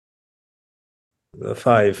The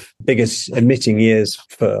 5 biggest emitting years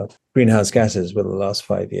for greenhouse gases were the last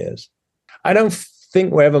 5 years. I don't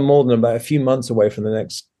think we're ever more than about a few months away from the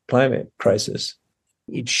next climate crisis.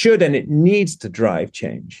 It should and it needs to drive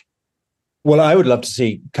change. Well, I would love to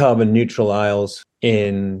see carbon neutral aisles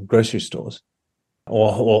in grocery stores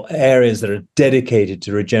or areas that are dedicated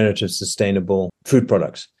to regenerative, sustainable food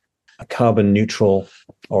products. A carbon neutral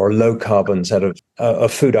or low carbon set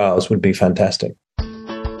of food aisles would be fantastic.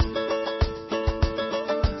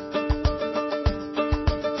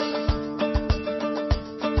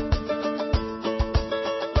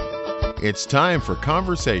 It's time for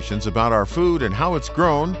conversations about our food and how it's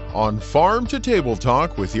grown on Farm to Table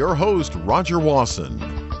Talk with your host, Roger Wasson.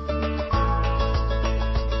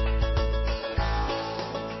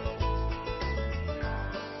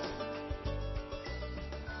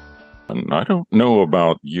 I don't know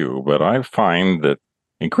about you, but I find that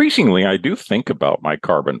increasingly I do think about my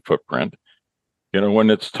carbon footprint.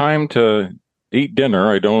 When it's time to eat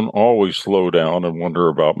dinner, I don't always slow down and wonder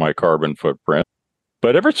about my carbon footprint.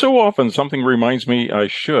 But every so often, something reminds me I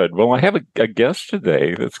should. Well, I have a guest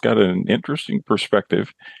today that's got an interesting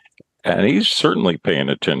perspective, and he's certainly paying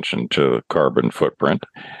attention to carbon footprint.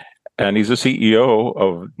 And he's the CEO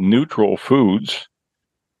of Neutral Foods,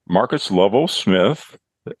 Marcus Lovell Smith.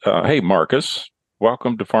 Hey, Marcus,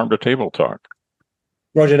 welcome to Farm to Table Talk.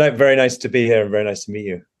 Roger, very nice to be here and very nice to meet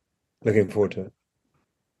you. Looking forward to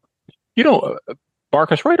it.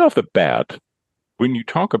 Marcus, right off the bat, when you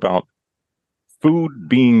talk about food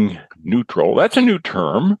being neutral, that's a new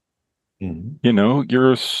term. Mm-hmm.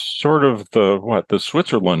 You're sort of the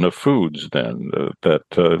Switzerland of foods then,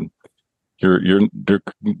 you're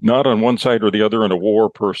not on one side or the other in a war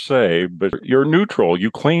per se, but you're neutral. You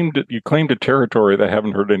claimed a territory that I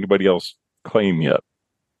haven't heard anybody else claim yet.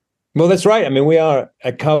 Well, that's right. I mean, we are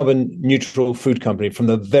a carbon neutral food company. From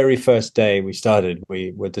the very first day we started,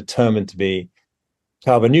 we were determined to be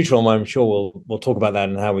carbon neutral. I'm sure we'll talk about that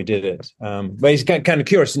and how we did it. But it's kind of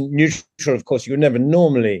curious. Neutral, of course, you would never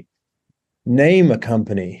normally name a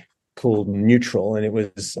company called Neutral, and it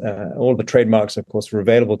was all the trademarks, of course, were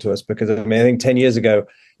available to us because I think 10 years ago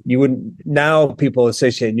you wouldn't. Now people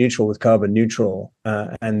associate neutral with carbon neutral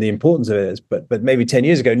and the importance of it is, but maybe 10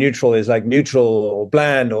 years ago, neutral is like neutral or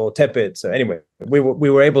bland or tepid. So anyway, we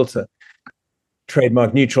were able to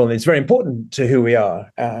trademark neutral, and it's very important to who we are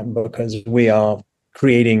because we are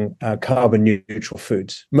creating carbon neutral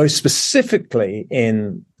foods, most specifically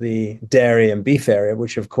in the dairy and beef area,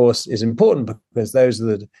 which of course is important because those are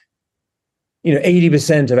the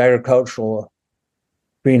 80% of agricultural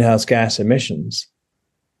greenhouse gas emissions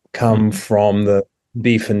come from the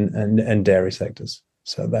beef and dairy sectors.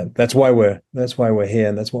 So that's why we're here,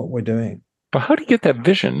 and that's what we're doing. But how do you get that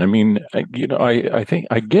vision? I mean, I think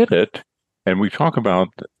I get it, and we talk about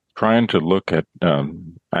trying to look at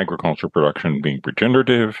agriculture production being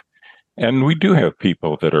regenerative, and we do have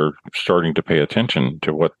people that are starting to pay attention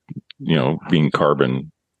to what being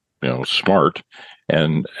carbon smart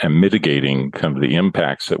and mitigating kind of the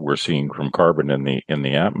impacts that we're seeing from carbon in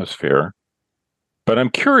the atmosphere. But I'm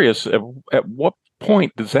curious, at what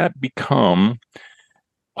point does that become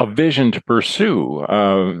a vision to pursue?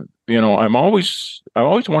 I always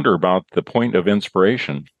wonder about the point of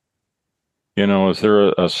inspiration. Is there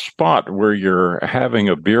a spot where you're having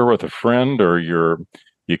a beer with a friend, or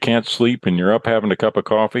you can't sleep and you're up having a cup of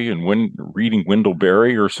coffee and reading Wendell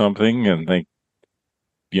Berry or something and think,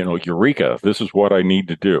 eureka, this is what I need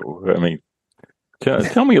to do? I mean,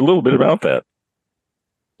 tell me a little bit about that.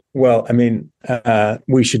 Well, I mean,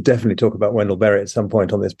 we should definitely talk about Wendell Berry at some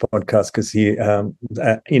point on this podcast because he,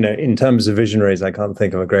 in terms of visionaries, I can't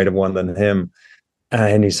think of a greater one than him.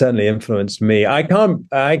 And he certainly influenced me. I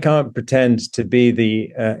can't pretend to be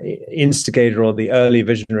the instigator or the early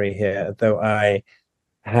visionary here, though I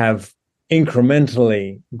have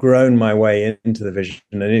incrementally grown my way into the vision.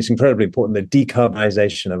 And it's incredibly important, the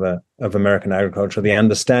decarbonization of American agriculture, the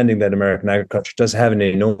understanding that American agriculture does have an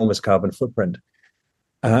enormous carbon footprint,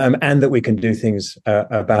 and that we can do things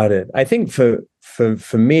about it. I think for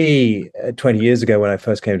me, 20 years ago when I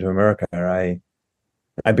first came to America,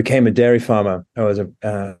 I became a dairy farmer. I was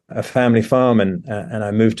a family farm, and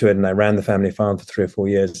I moved to it, and I ran the family farm for 3 or 4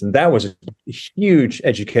 years. And that was a huge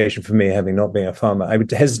education for me, having not been a farmer. I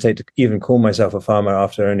would hesitate to even call myself a farmer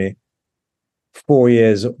after only 4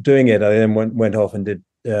 years doing it. I then went off and did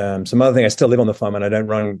some other thing. I still live on the farm, and I don't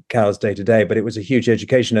run cows day to day, but it was a huge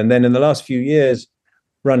education. And then in the last few years,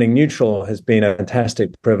 running Neutral has been a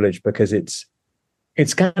fantastic privilege because it's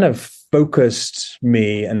kind of focused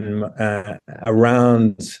me and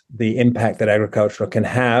around the impact that agriculture can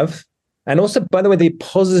have And also, by the way, the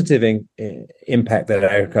positive impact that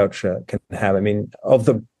agriculture can have. I mean, of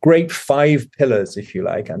the great 5 pillars, if you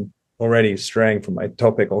like, I'm already straying from my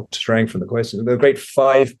topic or straying from the question, the great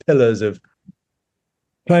 5 pillars of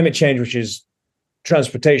climate change, which is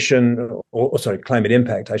transportation, or sorry, climate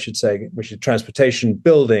impact, I should say, which is transportation,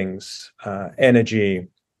 buildings, energy,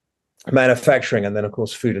 manufacturing, and then of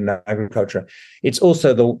course food and agriculture. It's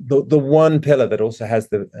also the one pillar that also has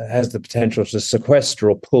the potential to sequester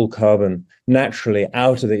or pull carbon naturally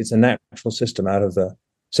out of it. It's a natural system out of the.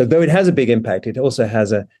 So though it has a big impact, it also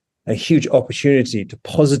has a huge opportunity to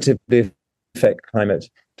positively affect climate,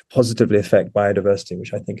 to positively affect biodiversity,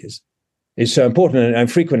 which I think is so important. And I'm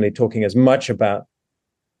frequently talking as much about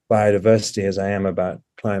biodiversity as I am about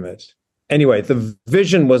climate. Anyway, the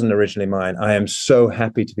vision wasn't originally mine. I am so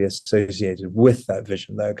happy to be associated with that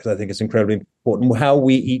vision, though, because I think it's incredibly important. How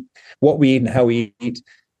we eat, what we eat, and how we eat,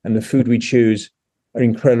 and the food we choose are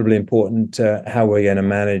incredibly important to how we're going to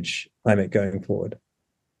manage climate going forward.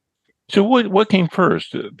 So, what came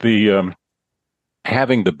first? The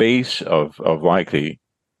having the base of like the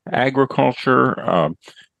agriculture,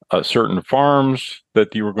 certain farms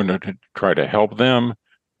that you were going to try to help them,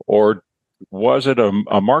 or was it a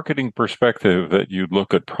marketing perspective that you'd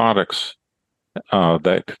look at products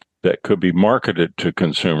that could be marketed to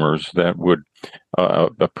consumers that would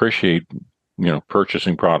appreciate,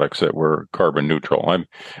 purchasing products that were carbon neutral?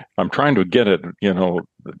 I'm trying to get at,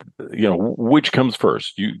 which comes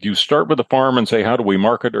first? Do you start with the farm and say, how do we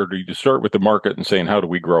market, or do you start with the market and saying, how do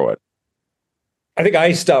we grow it? I think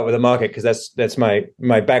I start with the market because that's my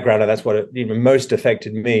background, and that's what even most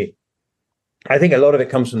affected me. I think a lot of it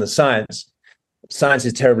comes from the science. Science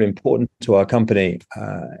is terribly important to our company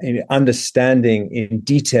in understanding in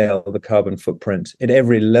detail the carbon footprint at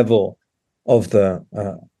every level of the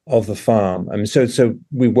farm. I mean, so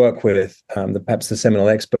we work with perhaps the seminal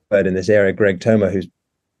expert in this area, Greg Toma, who's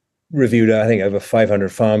reviewed, I think, over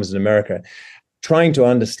 500 farms in America, trying to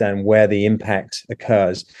understand where the impact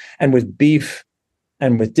occurs. And with beef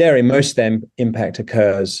and with dairy, most of the impact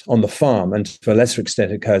occurs on the farm, and to a lesser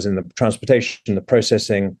extent occurs in the transportation, the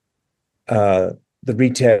processing, the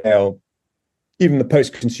retail, even the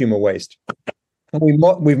post-consumer waste. And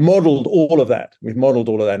we've modeled all of that. We've modeled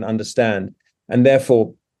all of that and understand. And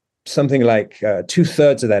therefore, something like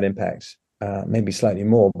 2/3 of that impact, maybe slightly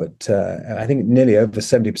more, but I think nearly over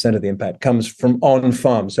 70% of the impact comes from on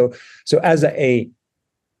farm. So as a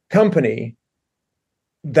company,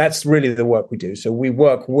 that's really the work we do. So we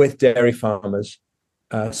work with dairy farmers,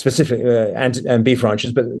 specifically and beef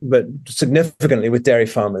ranchers, but significantly with dairy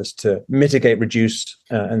farmers to mitigate, reduce,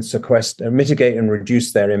 and sequester, mitigate and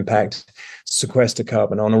reduce their impact, sequester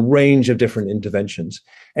carbon on a range of different interventions.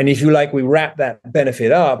 And if you like, we wrap that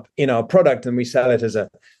benefit up in our product and we sell it as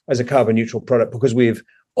a carbon neutral product because we've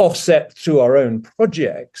offset through our own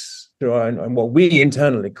projects, through our own, what we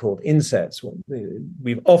internally called insets.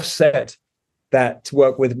 We've offset that to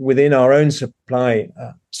work within our own supply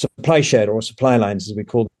shed or supply lines, as we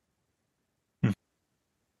call them.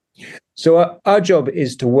 So our job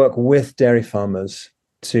is to work with dairy farmers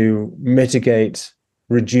to mitigate,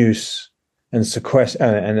 reduce, and sequester,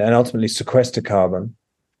 and ultimately sequester carbon.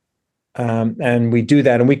 And we do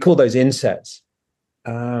that, and we call those insets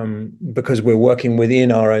because we're working within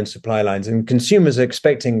our own supply lines, and consumers are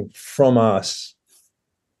expecting from us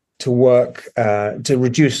to work to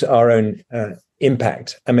reduce our own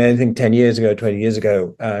impact. I mean, I think 10 years ago, 20 years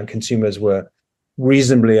ago, consumers were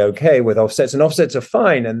reasonably okay with offsets, and offsets are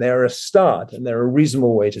fine, and they're a start, and they're a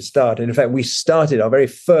reasonable way to start. And in fact, we started our very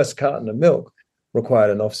first carton of milk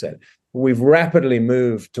required an offset. We've rapidly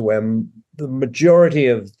moved to where the majority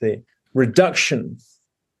of the reduction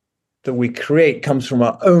that we create comes from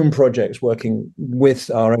our own projects working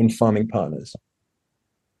with our own farming partners.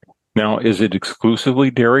 Now, is it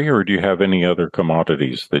exclusively dairy, or do you have any other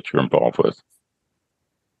commodities that you're involved with?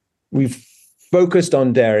 We've focused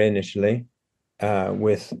on dairy initially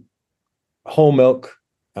with whole milk,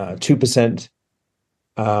 2%.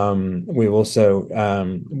 We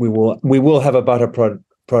also we will have a butter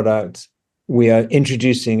product. We are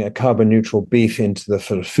introducing a carbon neutral beef into the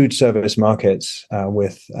food service markets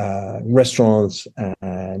with restaurants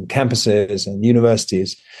and campuses and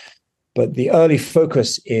universities. But the early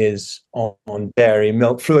focus is on dairy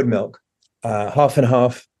milk, fluid milk, half and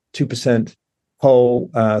half, 2% whole,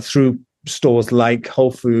 through stores like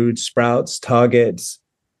Whole Foods, Sprouts, Targets,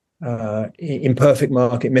 Imperfect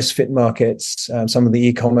Market, Misfit Markets, some of the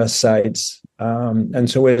e-commerce sites. And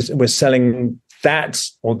so we're selling that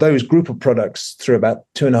or those group of products through about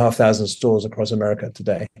 2,500 stores across America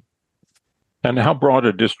today. And how broad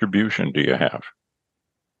a distribution do you have?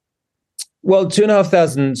 Well,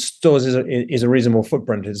 2,500 stores is a reasonable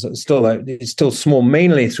footprint. It's still small,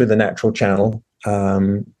 mainly through the natural channel,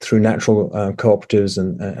 through natural cooperatives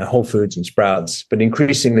and Whole Foods and Sprouts, but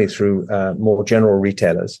increasingly through more general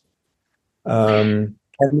retailers. And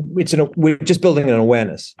we're just building an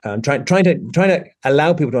awareness, trying to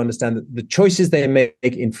allow people to understand that the choices they make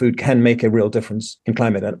in food can make a real difference in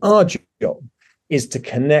climate. And our job is to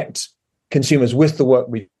connect consumers with the work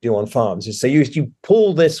we do on farms. So you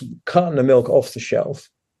pull this carton of milk off the shelf,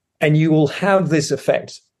 and you will have this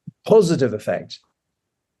effect, positive effect,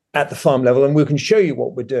 at the farm level, and we can show you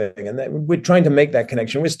what we're doing. And we're trying to make that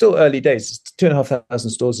connection. We're still early days. 2,500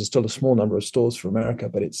 stores is still a small number of stores for America,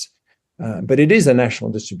 but it is a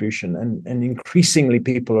national distribution, and increasingly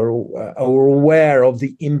people are aware of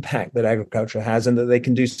the impact that agriculture has and that they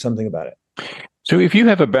can do something about it. So if you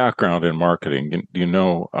have a background in marketing,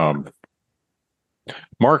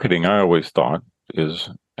 marketing, I always thought, is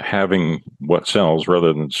having what sells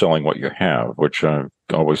rather than selling what you have, which I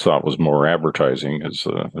always thought was more advertising, as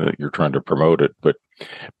that you're trying to promote it, but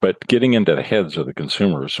getting into the heads of the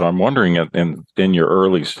consumers. So I'm wondering, in your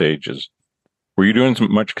early stages, were you doing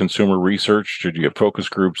much consumer research? Did you have focus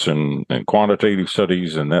groups and quantitative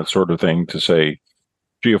studies and that sort of thing to say,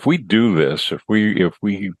 gee, if we do this, if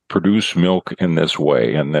we produce milk in this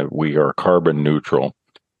way and that we are carbon neutral,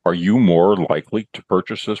 are you more likely to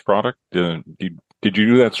purchase this product? Did you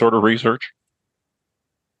do that sort of research?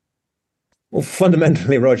 Well,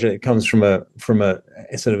 fundamentally, Roger, it comes from a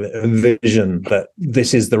sort of a vision that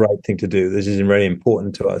this is the right thing to do. This is really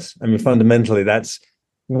important to us. I mean, fundamentally, that's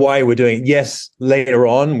why we're doing it. Yes, later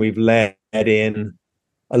on, we've led in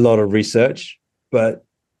a lot of research, but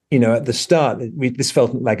at the start, this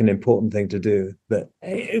felt like an important thing to do.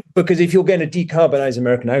 Because if you're going to decarbonize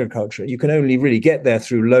American agriculture, you can only really get there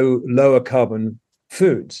through lower carbon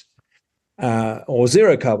foods, or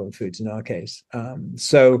zero carbon foods in our case.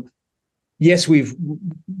 So, yes, we've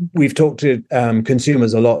talked to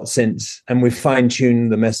consumers a lot since, and we've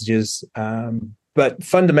fine-tuned the messages. But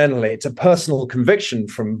fundamentally, it's a personal conviction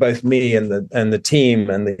from both me and the team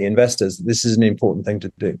and the investors. This is an important thing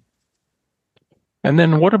to do. And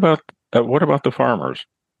then what about the farmers?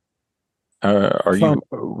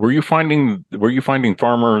 Were you finding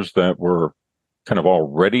farmers that were kind of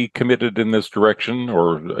already committed in this direction,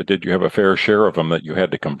 or did you have a fair share of them that you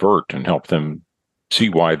had to convert and help them see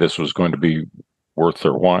why this was going to be worth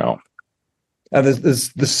their while?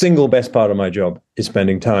 The single best part of my job is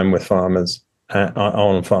spending time with farmers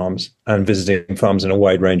on farms and visiting farms in a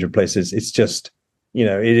wide range of places. It's just,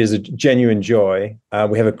 it is a genuine joy.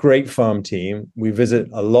 We have a great farm team. We visit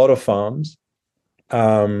a lot of farms.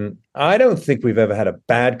 I don't think we've ever had a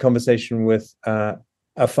bad conversation with a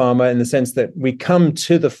farmer, in the sense that we come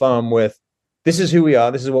to the farm with, this is who we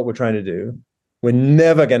are, this is what we're trying to do. We're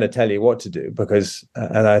never going to tell you what to do, because,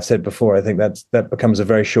 as I've said before, I think that becomes a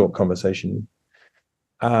very short conversation.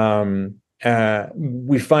 We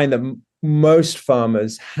find that most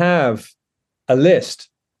farmers have a list,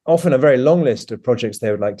 often a very long list of projects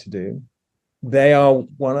they would like to do. They are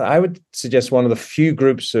I would suggest, one of the few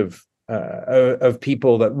groups of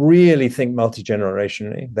people that really think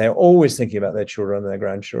multi-generationally. They're always thinking about their children and their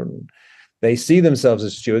grandchildren. They see themselves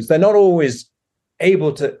as stewards. They're not always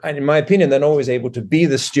able to, and in my opinion, they're not always able to be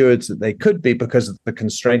the stewards that they could be because of the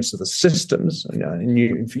constraints of the systems.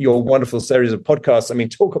 Your wonderful series of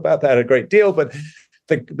podcasts, talk about that a great deal, but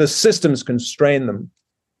the systems constrain them.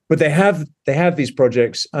 But they have these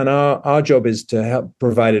projects, and our job is to help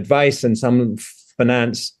provide advice and some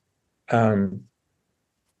finance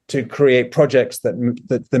to create projects that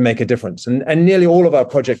make a difference. And nearly all of our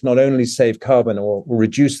projects not only save carbon or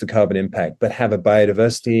reduce the carbon impact, but have a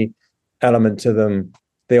biodiversity element to them.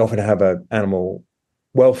 They often have an animal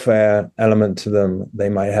welfare element to them. They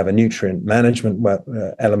might have a nutrient management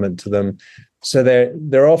element to them. So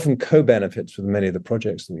they're often co-benefits with many of the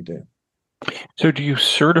projects that we do. So do you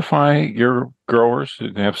certify your growers? Do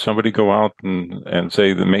you have somebody go out and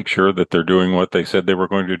say that, make sure that they're doing what they said they were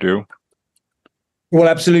going to do? Well,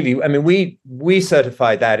 absolutely. We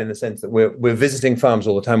certify that in the sense that we're visiting farms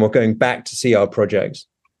all the time. We're going back to see our projects.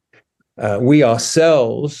 We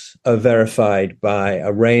ourselves are verified by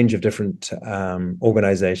a range of different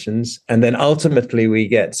organizations, and then ultimately we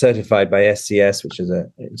get certified by SCS, which is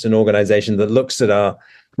it's an organization that looks at our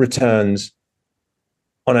returns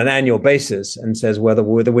on an annual basis and says whether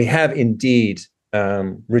we have indeed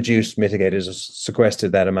reduced, mitigated, or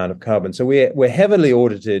sequestered that amount of carbon. So we're heavily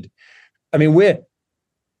audited.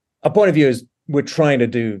 Our point of view is we're trying to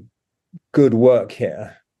do good work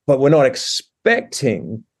here, but we're not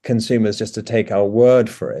expecting consumers just to take our word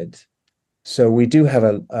for it. So we do have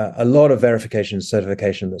a lot of verification and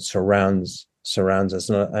certification that surrounds us,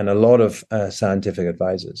 and a lot of scientific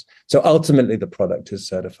advisors. So ultimately, the product is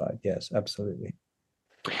certified. Yes, absolutely.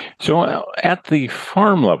 So at the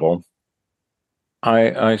farm level,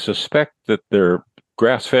 I suspect that they're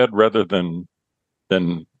grass-fed rather than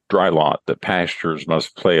dry lot. That pastures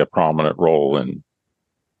must play a prominent role in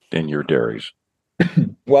your dairies.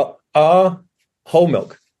 Well, our whole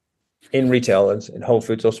milk in retailers, in Whole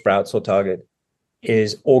Foods or Sprouts or Target,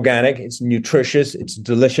 is organic. It's nutritious. It's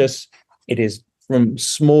delicious. It is from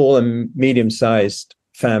small and medium-sized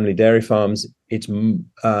family dairy farms. It's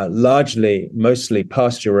mostly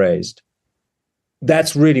pasture raised.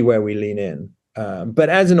 That's really where we lean in. But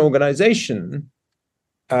as an organization,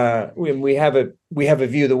 we have a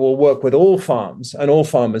view that we'll work with all farms and all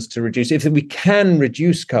farmers to reduce. If we can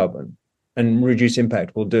reduce carbon and reduce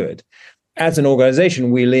impact, we'll do it. As an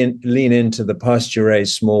organization, we lean into the pasture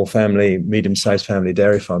raised, small family, medium-sized family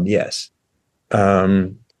dairy farm. Yes,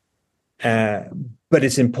 but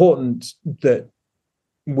it's important that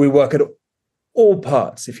we work at all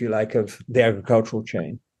parts, if you like, of the agricultural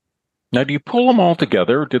chain. Now, do you pull them all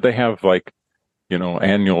together? Do they have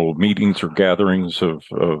annual meetings or gatherings of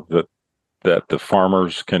that the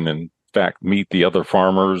farmers can in fact meet the other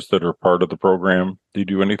farmers that are part of the program? Do you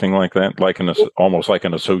do anything like that, almost like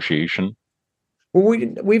an association? Well,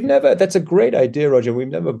 we've never. That's a great idea, Roger. We've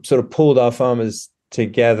never sort of pulled our farmers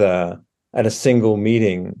together at a single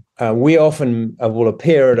meeting. We often will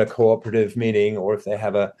appear at a cooperative meeting, or if they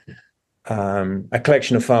have a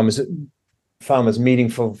collection of farmers meeting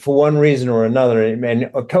for one reason or another.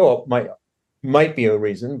 And a co-op might be a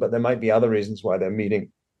reason, but there might be other reasons why they're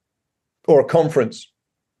meeting, or a conference.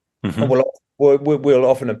 Mm-hmm. And we'll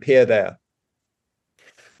often appear there.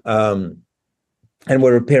 And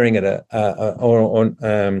we're appearing at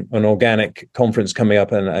an organic conference coming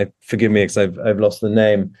up, and forgive me because I've lost the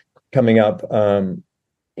name, coming up on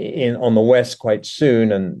the West quite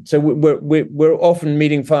soon. And so we're often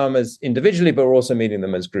meeting farmers individually, but we're also meeting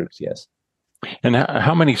them as groups. Yes. And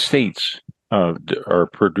how many states are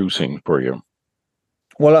producing for you?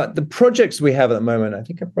 Well, the projects we have at the moment, I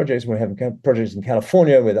think we have projects in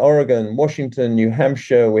California with Oregon, Washington, New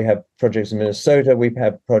Hampshire. We have projects in Minnesota. We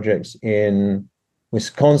have projects in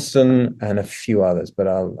Wisconsin and a few others. But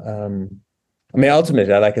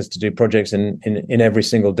ultimately, I'd like us to do projects in every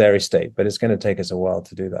single dairy state, but it's going to take us a while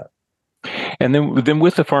to do that. And then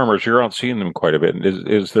with the farmers, you're out seeing them quite a bit.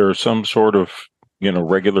 Is there some sort of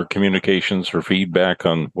regular communications or feedback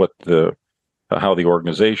on how the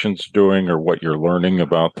organization's doing, or what you're learning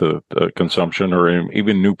about the consumption, or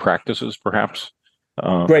even new practices, perhaps?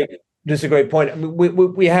 Great. That's a great point.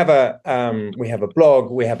 We have a blog,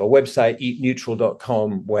 we have a website,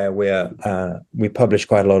 eatneutral.com, where we publish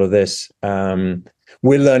quite a lot of this. We're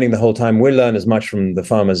learning the whole time. We learn as much from the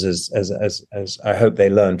farmers as I hope they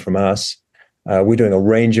learn from us. We're doing a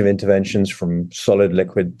range of interventions, from solid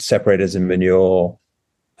liquid separators in manure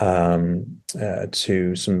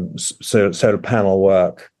to some solar panel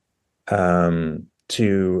work,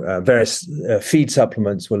 to various feed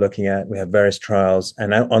supplements we're looking at. We have various trials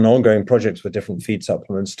and on ongoing projects with different feed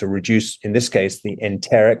supplements to reduce, in this case, the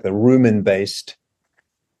enteric, the rumen-based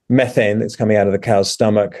methane that's coming out of the cow's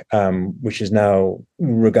stomach, which is now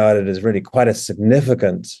regarded as really quite a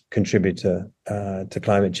significant contributor to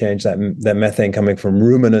climate change. That methane coming from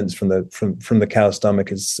ruminants from the cow's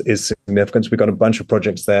stomach is significant. So we've got a bunch of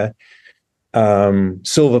projects there.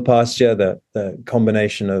 Silver pasture, the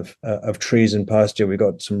combination of trees and pasture. We've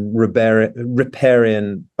got some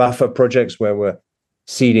riparian buffer projects where we're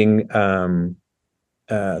seeding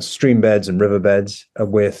stream beds and river beds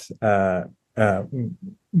with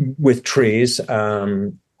trees.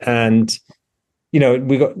 And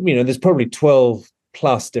we got there's probably 12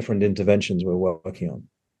 plus different interventions we're working on.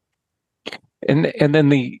 And then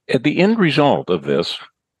the end result of this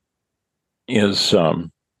is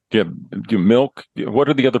do milk? What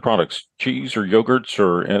are the other products? Cheese or yogurts,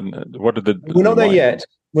 and what are the? We're not there yet.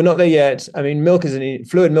 We're not there yet. I mean,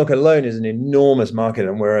 fluid milk alone is an enormous market,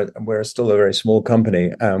 and we're still a very small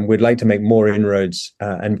company. We'd like to make more inroads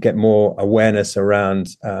and get more awareness around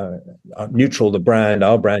Neutral, the brand,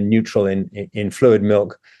 our brand Neutral in fluid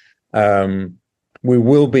milk. We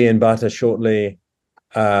will be in butter shortly.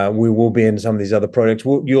 We will be in some of these other products.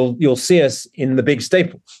 You'll see us in the big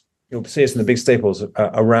staples. You'll see us in the big staples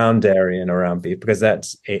around dairy and around beef, because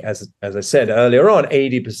that's, as I said earlier on,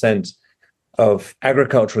 80% of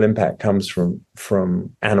agricultural impact comes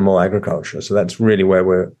from animal agriculture. So that's really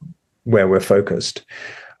where we're focused.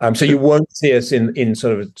 So you won't see us in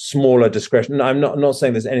sort of smaller discretion. I'm not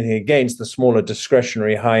saying there's anything against the smaller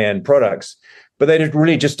discretionary high-end products, but they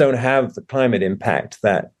really just don't have the climate impact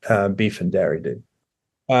that beef and dairy do.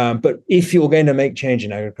 But if you're going to make change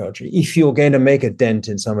in agriculture, if you're going to make a dent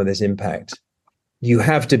in some of this impact, you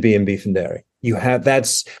have to be in beef and dairy.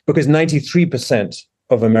 That's because 93%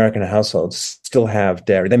 of American households still have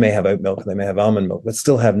dairy. They may have oat milk, they may have almond milk, but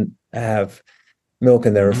still have milk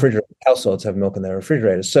in their refrigerator. Households have milk in their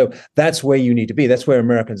refrigerators. So that's where you need to be. That's where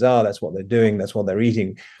Americans are. That's what they're doing. That's what they're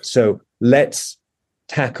eating. So let's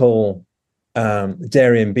tackle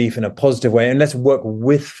dairy and beef in a positive way, and let's work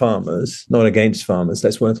with farmers, not against farmers.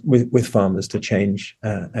 Let's work with farmers to change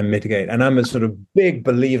and mitigate. And I'm a sort of big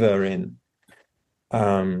believer in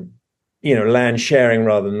land sharing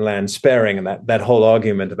rather than land sparing, and that whole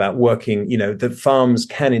argument about working, that farms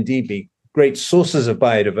can indeed be great sources of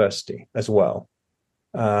biodiversity as well.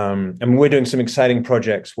 And we're doing some exciting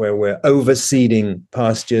projects where we're overseeding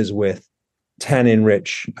pastures with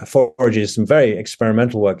tannin-rich forages, some very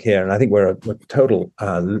experimental work here, and I think we're a total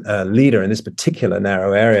leader in this particular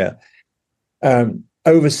narrow area.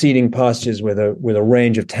 Overseeding pastures with a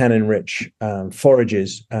range of tannin-rich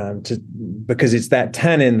forages, because it's that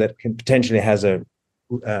tannin that can potentially has a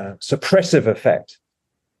suppressive effect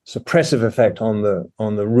on the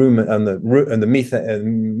rumen and the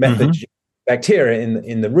method bacteria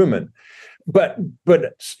in the rumen. But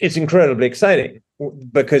it's incredibly exciting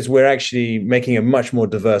because we're actually making a much more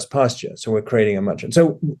diverse pasture. So we're creating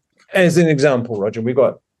so as an example, Roger, we've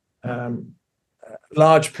got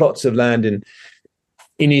large plots of land in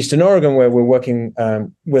Eastern Oregon where we're working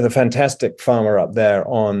with a fantastic farmer up there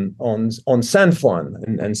on San Juan,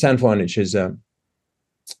 and San Juan, which is a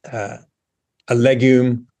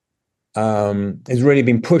legume, has really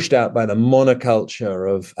been pushed out by the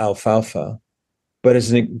monoculture of alfalfa. But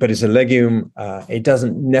it's a legume. It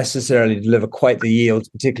doesn't necessarily deliver quite the yields,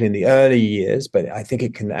 particularly in the early years. But I think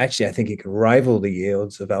it can rival the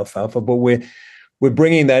yields of alfalfa. But we're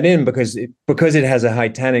bringing that in because it has a high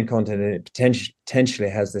tannin content and it potentially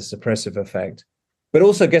has this suppressive effect. But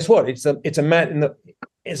also, guess what? It's a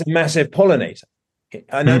massive pollinator,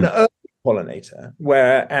 an early pollinator,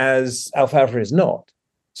 whereas alfalfa is not.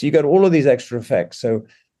 So you got all of these extra effects. So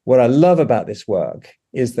what I love about this work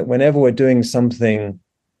is that whenever we're doing something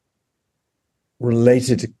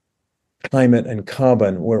related to climate and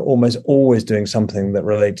carbon, we're almost always doing something that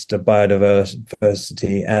relates to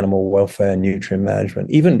biodiversity, animal welfare, nutrient management.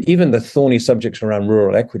 Even the thorny subjects around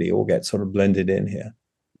rural equity all get sort of blended in here.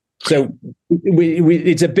 So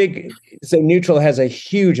Neutral has a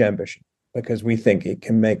huge ambition because we think it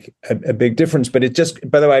can make a big difference. But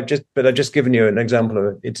by the way, I've just given you an example of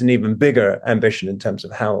it. It's an even bigger ambition in terms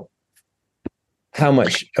of how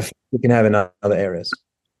much effect we can have in other areas.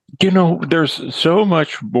 There's so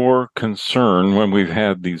much more concern when we've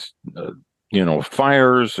had these,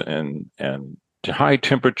 fires and high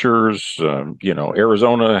temperatures.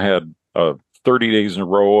 Arizona had 30 days in a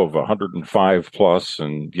row of 105 plus,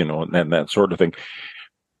 and that sort of thing.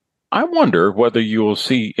 I wonder whether you will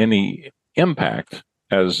see any impact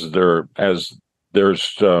as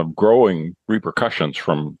there's growing repercussions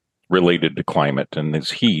related to climate and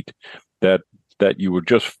this heat, that you would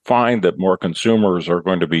just find that more consumers are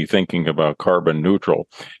going to be thinking about carbon neutral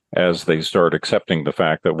as they start accepting the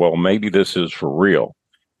fact that, well, maybe this is for real.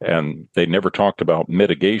 And they never talked about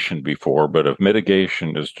mitigation before, but if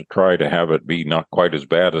mitigation is to try to have it be not quite as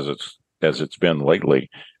bad as it's been lately,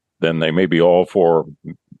 then they may be all for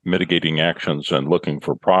mitigating actions and looking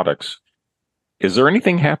for products. Is there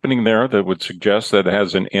anything happening there that would suggest that it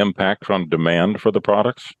has an impact on demand for the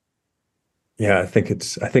products? Yeah, I think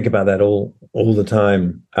about that all the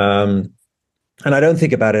time. And I don't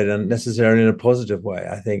think about it necessarily in a positive way.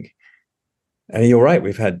 I think, and you're right,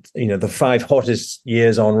 we've had, the 5 hottest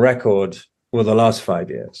years on record were the last 5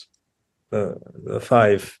 years. The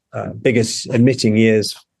 5 biggest emitting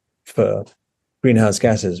years for greenhouse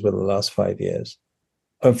gases were the last 5 years,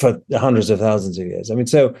 for hundreds of thousands of years. I mean,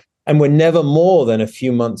 and we're never more than a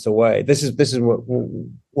few months away. This is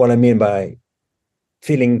what I mean by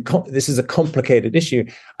feeling this is a complicated issue.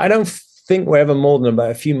 I don't think we're ever more than about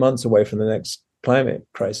a few months away from the next climate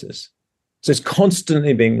crisis. So it's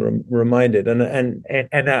constantly being reminded, and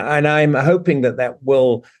I'm hoping that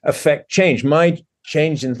will affect change. My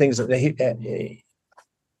change in things that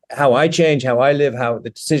how I change, how I live, how the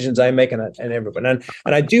decisions I make, and everyone. And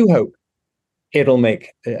I do hope it'll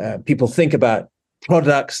make people think about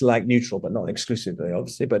products like Neutral, but not exclusively,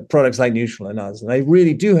 obviously, but products like Neutral and others. And I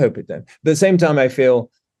really do hope it does. But at the same time, I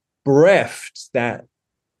feel bereft that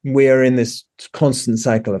we are in this constant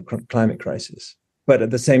cycle of climate crisis. But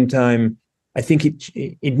at the same time, I think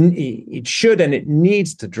it should and it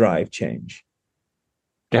needs to drive change.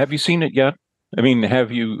 Have you seen it yet? I mean,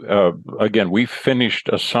 have you? Again, we finished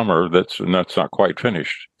a summer that's not quite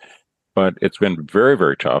finished, but it's been very,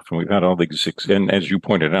 very tough, and we've had all these. And as you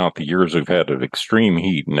pointed out, the years we've had of extreme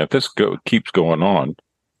heat, and if this keeps going on,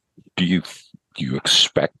 do you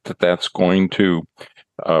expect that that's going to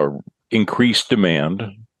increase demand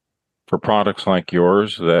for products like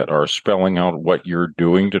yours that are spelling out what you're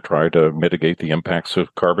doing to try to mitigate the impacts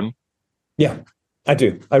of carbon? Yeah, I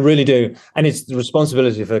do. I really do. And it's the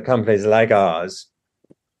responsibility for companies like ours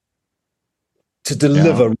to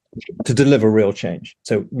deliver real change.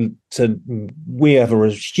 So we have a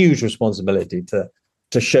huge responsibility to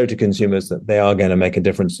show to consumers that they are going to make a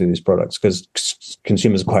difference to these products, because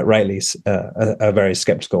consumers quite rightly are very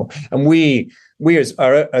skeptical. And we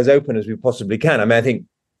are as open as we possibly can. I mean, I think,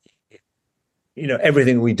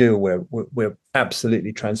 everything we do, we're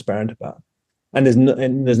absolutely transparent about. And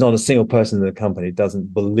there's not a single person in the company that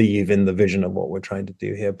doesn't believe in the vision of what we're trying to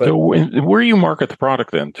do here. But so where you market the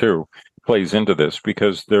product then too plays into this,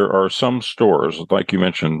 because there are some stores, like you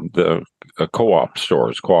mentioned, the co-op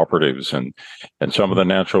stores, cooperatives, and some of the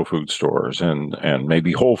natural food stores, and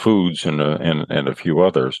maybe Whole Foods and a few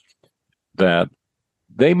others, that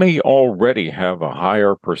they may already have a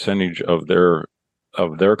higher percentage of their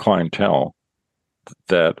clientele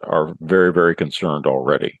that are very, very concerned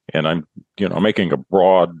already. And I'm making a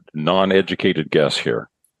broad, non-educated guess here,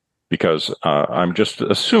 because I'm just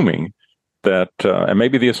assuming that, and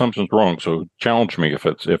maybe the assumption's wrong, so challenge me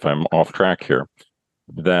if I'm off track here,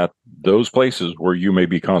 that those places where you may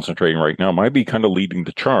be concentrating right now might be kind of leading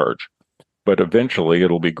the charge, but eventually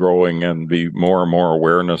it'll be growing and be more and more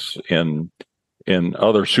awareness in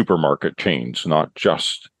other supermarket chains, not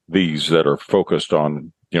just these that are focused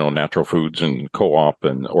on natural foods and co-op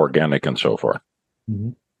and organic and so forth.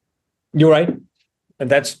 Mm-hmm. You're right, and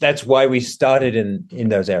that's why we started in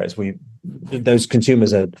those areas. Those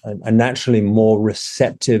consumers are naturally more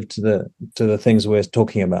receptive to the things we're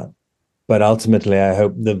talking about. But ultimately, I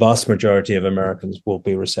hope the vast majority of Americans will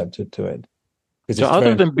be receptive to it. So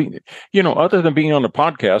other than being on the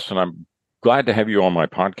podcast, and I'm glad to have you on my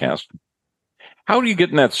podcast, how are you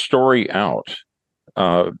getting that story out?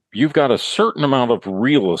 You've got a certain amount of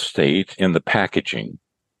real estate in the packaging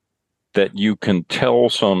that you can tell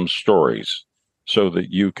some stories, so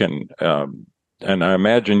that you can, and I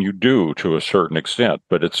imagine you do to a certain extent,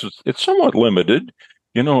 but it's somewhat limited.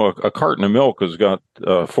 A carton of milk has got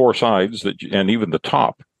 4 sides and even the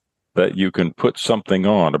top that you can put something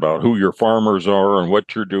on about who your farmers are and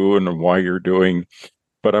what you're doing and why you're doing.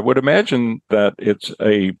 But I would imagine that it's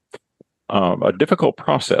a difficult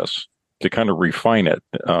process to kind of refine it,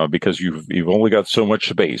 because you've only got so much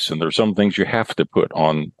space, and there's some things you have to put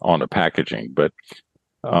on a packaging. But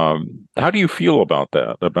how do you feel about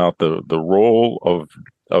that? About the role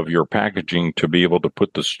of your packaging to be able to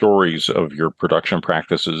put the stories of your production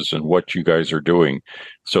practices and what you guys are doing,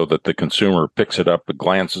 so that the consumer picks it up,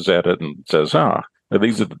 glances at it, and says,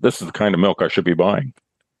 this is the kind of milk I should be buying.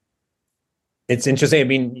 It's interesting. I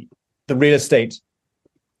mean, the real estate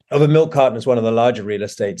of a milk carton is one of the larger real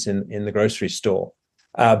estates in the grocery store.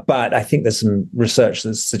 But I think there's some research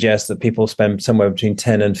that suggests that people spend somewhere between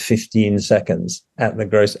 10 and 15 seconds at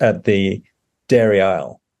the dairy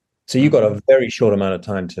aisle. So you've got a very short amount of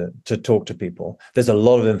time to talk to people. There's a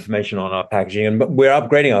lot of information on our packaging, and we're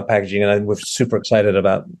upgrading our packaging, and we're super excited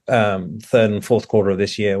about third and fourth quarter of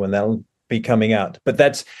this year when that'll be coming out. But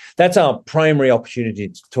that's our primary opportunity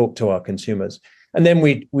to talk to our consumers. And then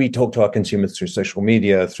we talk to our consumers through social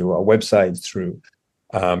media, through our websites, through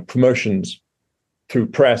promotions, through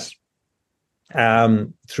press,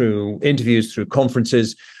 through interviews, through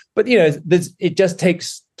conferences. But it just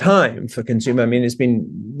takes time for consumer. I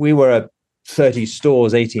mean, we were at 30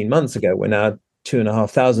 stores 18 months ago. We're now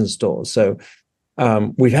 2,500 stores. So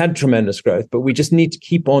we've had tremendous growth, but we just need to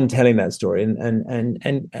keep on telling that story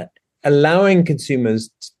and allowing consumers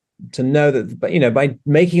to know that, by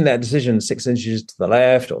making that decision 6 inches to the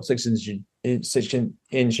left or 6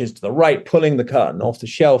 inches to the right, pulling the carton off the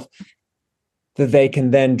shelf, that they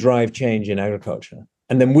can then drive change in agriculture.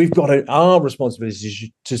 And then we've got our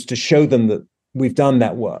responsibility just to show them that we've done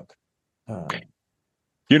that work.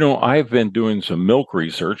 I've been doing some milk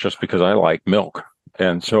research just because I like milk.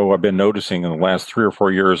 And so I've been noticing in the last 3 or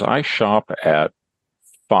 4 years, I shop at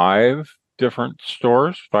 5 different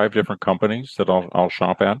stores, 5 different companies that I'll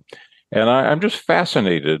shop at. And I'm just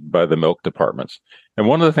fascinated by the milk departments. And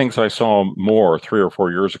one of the things I saw more 3 or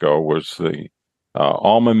 4 years ago was the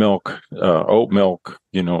almond milk, oat milk,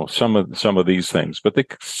 some of these things. But they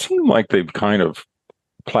seem like they've kind of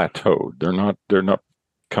plateaued. They're not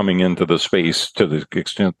coming into the space to the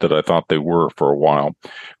extent that I thought they were for a while.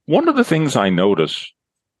 One of the things I notice,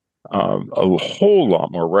 a whole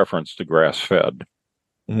lot more reference to grass-fed.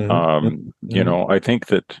 I think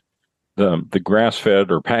that the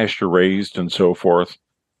grass-fed or pasture-raised and so forth,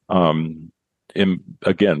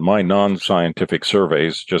 again, my non-scientific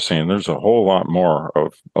surveys just saying there's a whole lot more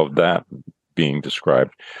of that being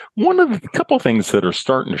described. One of the couple things that are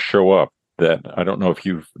starting to show up that I don't know if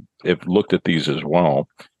you've looked at these as well,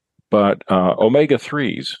 but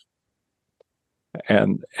omega-3s.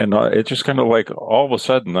 And it's just kind of like all of a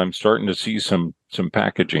sudden I'm starting to see some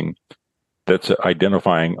packaging that's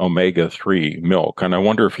identifying omega-3 milk. And I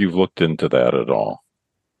wonder if you've looked into that at all.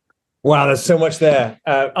 Wow, there's so much there.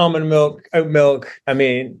 Almond milk, oat milk. I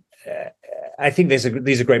mean, I think these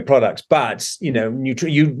are great products. But,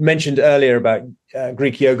 you mentioned earlier about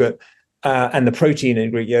Greek yogurt and the protein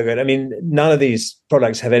in Greek yogurt. I mean, none of these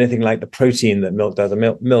products have anything like the protein that milk does.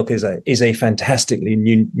 Milk is a fantastically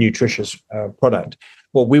nutritious product.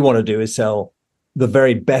 What we want to do is sell the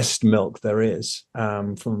very best milk there is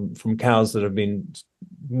from cows that have been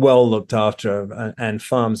well looked after and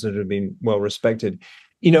farms that have been well respected.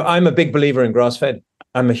 I'm a big believer in grass-fed.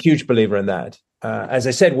 I'm a huge believer in that. As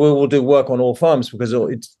I said, we will do work on all farms because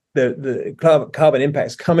it's the carbon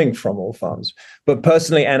impacts coming from all farms. But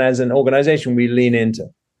personally, and as an organization, we lean into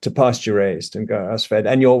pasture-raised and grass-fed.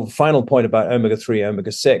 And your final point about omega-3,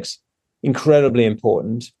 omega-6, incredibly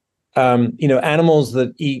important. Animals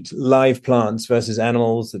that eat live plants versus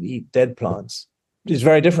animals that eat dead plants is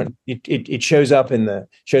very different. It shows up in the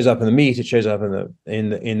meat. It shows up in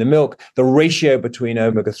the milk. The ratio between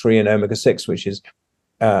omega-3 and omega-6, which is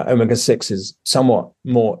omega-6 is somewhat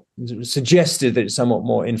more suggested that it's somewhat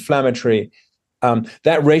more inflammatory.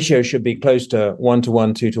 That ratio should be close to 1 to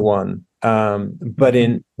 1, 2 to 1. But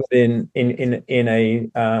in an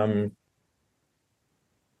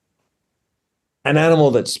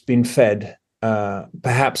animal that's been fed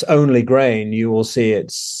perhaps only grain, you will see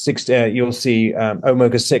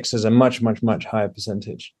omega-6 as a much, much, much higher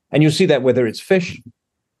percentage. And you'll see that whether it's fish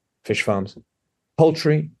farms,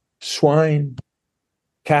 poultry, swine,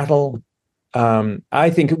 cattle.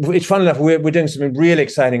 I think it's fun enough. We're doing some really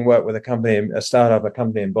exciting work with a company in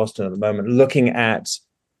Boston at the moment, looking at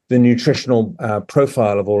the nutritional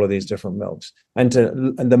profile of all of these different milks, and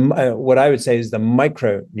what I would say is the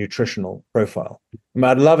micronutritional profile.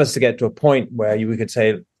 I'd love us to get to a point where we could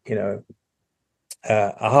say, a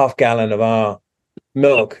half gallon of our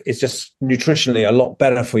milk is just nutritionally a lot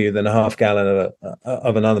better for you than a half gallon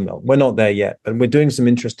of another milk. We're not there yet, but we're doing some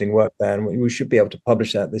interesting work there, and we should be able to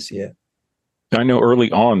publish that this year. I know early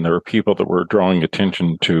on there were people that were drawing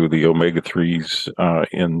attention to the omega-3s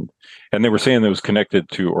and they were saying it was connected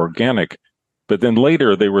to organic, but then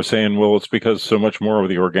later they were saying, well, it's because so much more of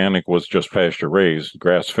the organic was just pasture-raised,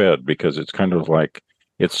 grass-fed, because it's kind of like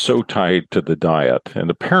it's so tied to the diet. And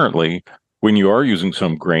apparently, when you are using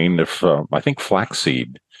some grain, I think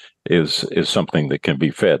flaxseed is something that can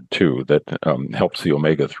be fed too, that helps the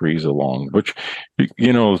omega-3s along, which,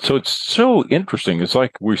 so it's so interesting. It's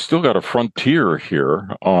like we still got a frontier here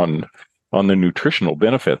on the nutritional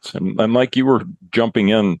benefits. And like you were jumping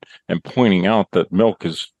in and pointing out that milk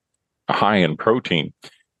is high in protein.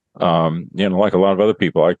 Like a lot of other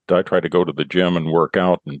people, I try to go to the gym and work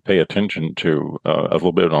out and pay attention to a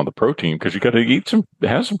little bit on the protein, because you got to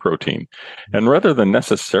have some protein. And rather than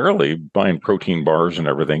necessarily buying protein bars and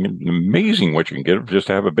everything, it's amazing what you can get just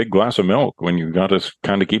to have a big glass of milk when you got to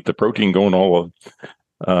kind of keep the protein going all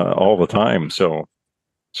the time. So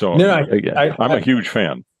no, I'm a huge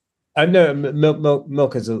fan. I know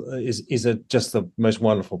milk is just the most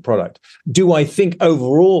wonderful product. Do I think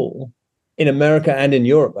overall, in America and in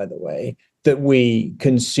Europe, by the way, that we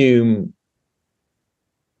consume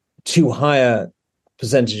too higher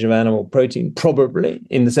percentage of animal protein? Probably,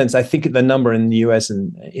 in the sense, I think the number in the US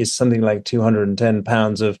is something like 210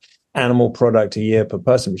 pounds of animal product a year per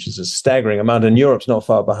person, which is a staggering amount, and Europe's not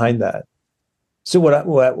far behind that. So what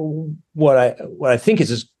I think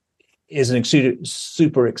is an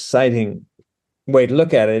super exciting way to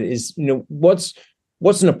look at it is, what's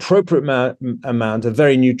an appropriate amount of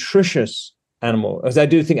very nutritious animal? Because I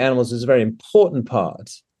do think animals is a very important part,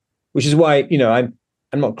 which is why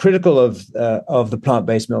I'm not critical of the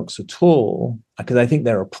plant-based milks at all, because I think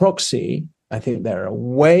they're a proxy. I think they're a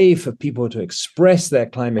way for people to express their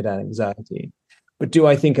climate anxiety. But do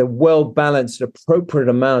I think a well-balanced, appropriate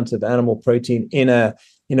amount of animal protein in a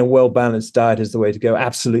well-balanced diet is the way to go?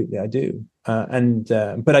 Absolutely, I do.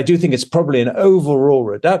 But I do think it's probably an overall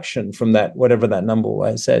reduction from that, whatever that number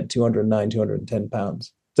I said, 210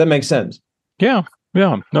 pounds. Does that make sense? Yeah.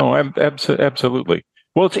 No, absolutely.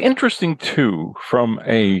 Well, it's interesting too from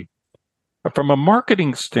a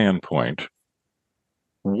marketing standpoint.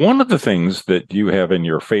 One of the things that you have in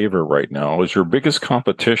your favor right now is your biggest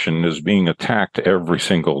competition is being attacked every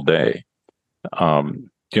single day.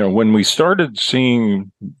 When we started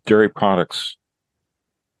seeing dairy products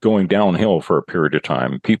going downhill for a period of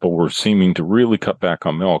time, people were seeming to really cut back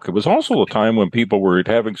on milk. It was also a time when people were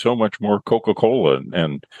having so much more Coca-Cola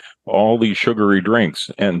and all these sugary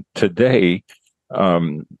drinks. And today,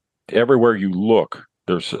 everywhere you look,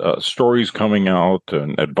 there's stories coming out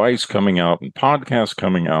and advice coming out and podcasts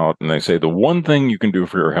coming out. And they say the one thing you can do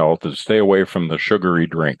for your health is stay away from the sugary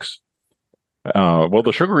drinks. Well,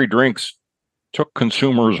 the sugary drinks took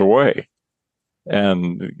consumers away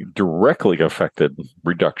and directly affected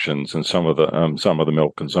reductions in some of the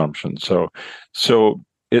milk consumption. So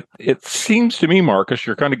it seems to me, Marcus,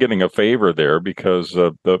 you're kind of getting a favor there because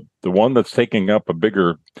the one that's taking up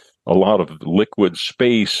a lot of liquid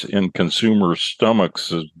space in consumers'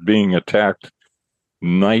 stomachs is being attacked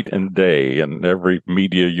night and day in every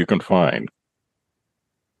media you can find.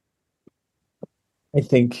 I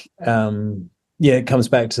think, it comes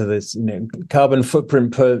back to this, carbon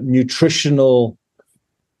footprint per nutritional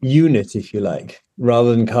unit, if you like,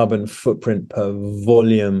 rather than carbon footprint per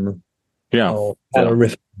volume or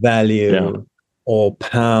calorific value or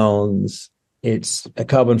pounds. It's a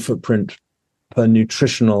carbon footprint per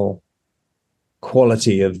nutritional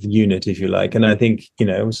quality of unit, if you like. And I think,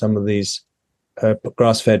 some of these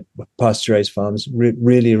grass-fed pasture-raised farms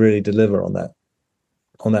really, really deliver on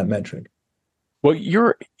that metric. Well,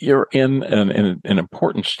 you're in an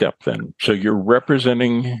important step then. So you're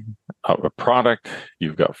representing a product.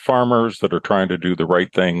 You've got farmers that are trying to do the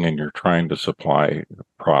right thing, and you're trying to supply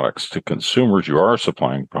products to consumers. You are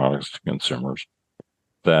supplying products to consumers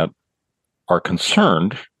that are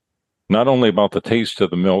concerned not only about the taste of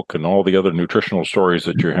the milk and all the other nutritional stories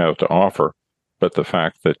that you have to offer, but the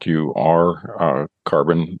fact that you are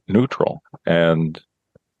carbon neutral. And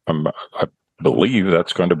I believe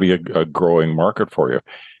that's going to be a growing market for you.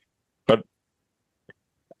 But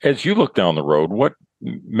as you look down the road, what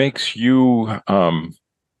makes you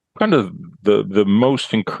kind of the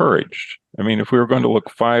most encouraged? I mean, if we were going to look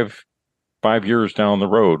five years down the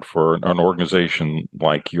road for an organization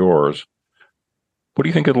like yours, what do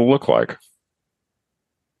you think it'll look like?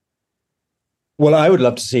 Well, I would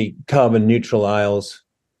love to see carbon neutral aisles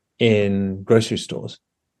in grocery stores,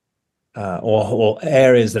 or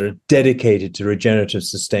areas that are dedicated to regenerative,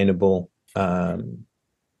 sustainable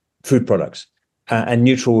food products. And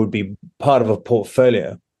neutral would be part of a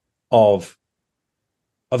portfolio of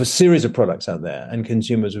a series of products out there, and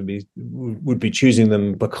consumers would be choosing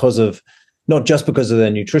them not just because of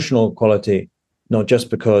their nutritional quality, not just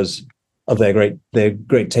because of their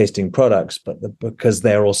great tasting products, but because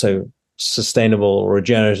they're also sustainable or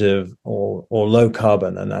regenerative or low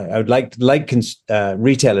carbon. And I would like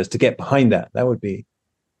retailers to get behind that. That would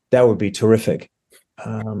be terrific.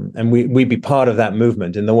 And we'd be part of that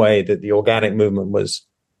movement in the way that the organic movement was,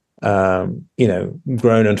 grown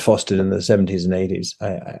and fostered in the 70s and 80s.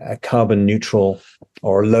 A carbon neutral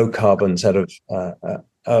or low carbon set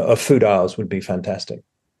of food aisles would be fantastic.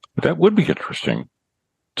 That would be interesting.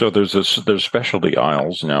 So there's specialty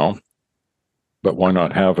aisles now, but why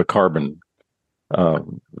not have a carbon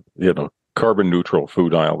neutral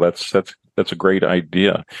food aisle? That's a great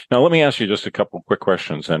idea. Now let me ask you just a couple quick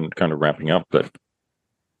questions and kind of wrapping up. But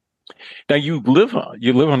now you live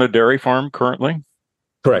on a dairy farm currently?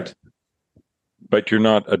 Correct. But you're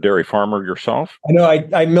not a dairy farmer yourself? I know.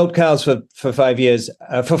 I milked cows for 5 years,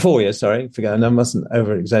 for 4 years. Sorry, I mustn't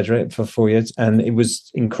over exaggerate. For 4 years, and it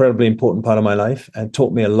was an incredibly important part of my life and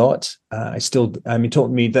taught me a lot.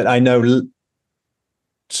 Taught me that I know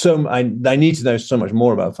I need to know so much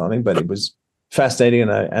more about farming, but it was fascinating,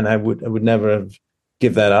 and I would never have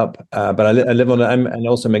give that up. But I live on it, and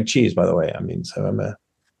also make cheese, by the way.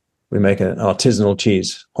 We make an artisanal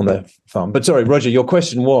cheese on the farm. But sorry, Roger, your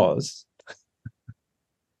question was.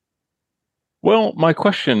 Well, my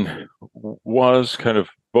question was kind of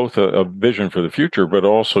both a vision for the future, but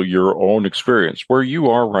also your own experience where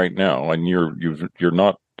you are right now, and you're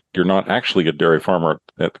not actually a dairy farmer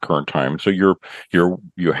at the current time. So you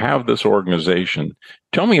have this organization.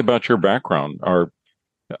 Tell me about your background.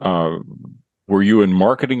 Were you in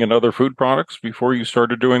marketing and other food products before you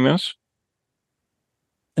started doing this?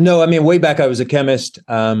 No, way back I was a chemist.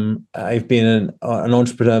 I've been an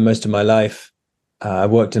entrepreneur most of my life. I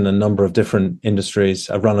worked in a number of different industries.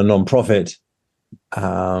 I've run a nonprofit.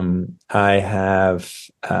 I have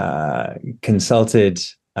consulted,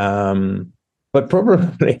 but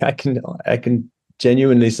probably I can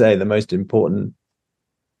genuinely say the most important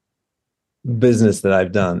business that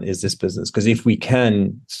I've done is this business. Because if we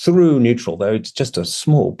can, through neutral, though it's just a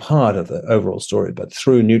small part of the overall story, but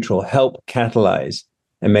through neutral, help catalyze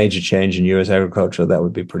a major change in U.S. agriculture, that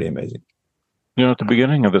would be pretty amazing. At the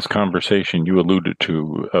beginning of this conversation, you alluded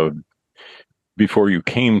to before you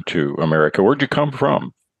came to America. Where'd you come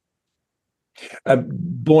from?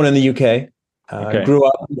 Born in the UK. Okay. Grew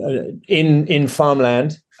up in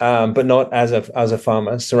farmland, but not as a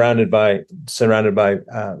farmer. Surrounded by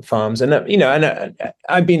farms, and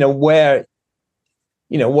I've been aware,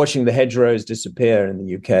 watching the hedgerows disappear in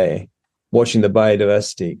the UK, watching the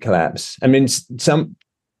biodiversity collapse. I mean,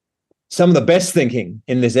 some of the best thinking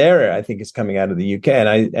in this area, I think, is coming out of the UK,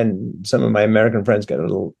 and some of my American friends get a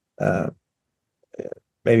little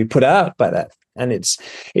maybe put out by that. And it's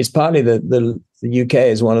partly the UK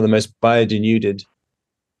is one of the most biodenuded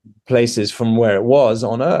places from where it was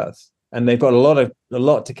on Earth, and they've got a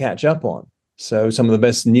lot to catch up on. So some of the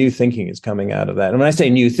best new thinking is coming out of that. And when I say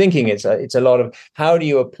new thinking, it's a lot of how do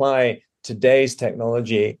you apply today's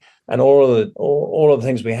technology and all of the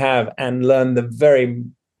things we have and learn the very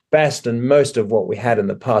best and most of what we had in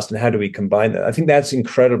the past, and how do we combine that? I think that's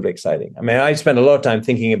incredibly exciting. I mean, I spend a lot of time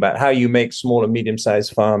thinking about how you make small and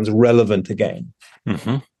medium-sized farms relevant again.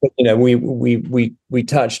 Mm-hmm. But, we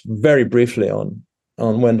touched very briefly on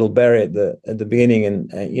Wendell Berry at the beginning,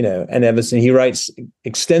 and and ever since, he writes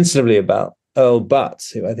extensively about Earl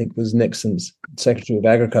Butz, who I think was Nixon's Secretary of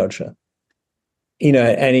Agriculture. And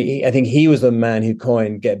I think he was the man who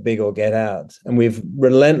coined "get big or get out," and we've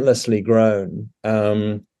relentlessly grown.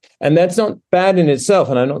 And that's not bad in itself.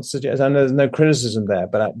 And I'm not suggesting, I know there's no criticism there,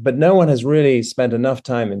 but no one has really spent enough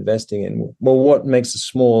time investing in, well, what makes a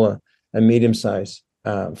small and medium-sized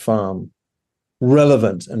farm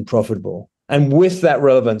relevant and profitable. And with that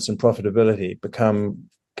relevance and profitability come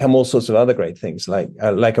all sorts of other great things, like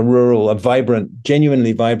a vibrant,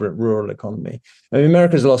 genuinely vibrant rural economy. I mean,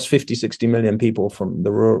 America's lost 50-60 million people from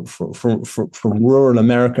the rural, from rural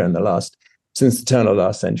America since the turn of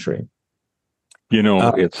last century.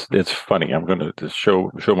 It's funny. I'm going to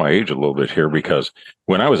show my age a little bit here, because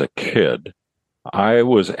when I was a kid, I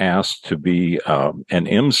was asked to be an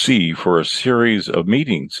MC for a series of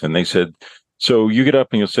meetings, and they said, "So you get up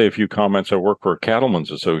and you'll say a few comments. I work for a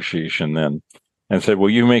cattlemen's association then," and said, "Well,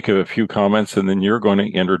 you make a few comments, and then you're going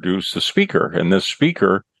to introduce the speaker." And this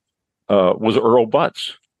speaker was Earl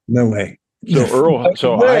Butz. No way. So Earl.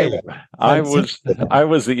 So I was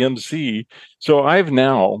the MC. So I've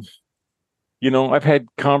now. I've had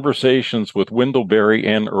conversations with Wendell Berry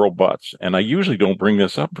and Earl Butz, and I usually don't bring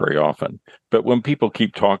this up very often. But when people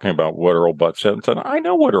keep talking about what Earl Butz said, I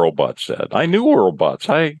know what Earl Butz said. I knew Earl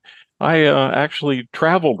Butz. I actually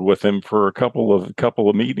traveled with him for a couple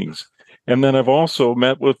of meetings, and then I've also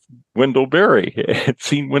met with Wendell Berry and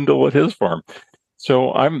seen Wendell at his farm.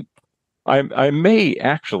 So I may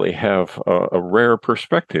actually have a rare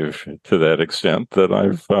perspective to that extent, that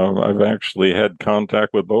I've actually had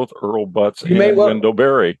contact with both Earl Butz and Wendell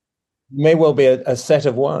Berry. May well be a set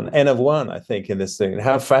of one, N of one, I think, in this thing.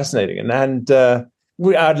 How fascinating! And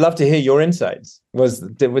I'd love to hear your insights. Was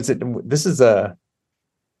it? This is a.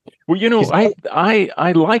 Well,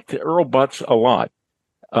 I liked Earl Butz a lot.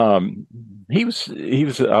 He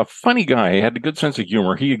was a funny guy. He had a good sense of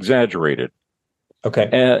humor. He exaggerated. Okay.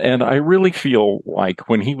 And I really feel like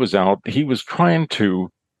when he was out, he was trying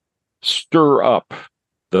to stir up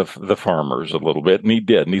the farmers a little bit, and he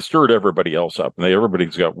did. And he stirred everybody else up. And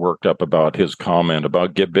everybody's got worked up about his comment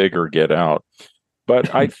about get big or get out.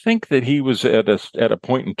 But I think that he was at a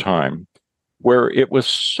point in time where it was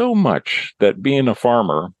so much that being a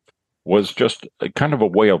farmer was just kind of a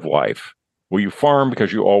way of life. Well, you farm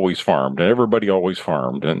because you always farmed, and everybody always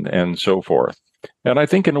farmed, and so forth. And I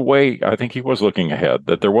think in a way, I think he was looking ahead,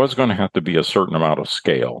 that there was going to have to be a certain amount of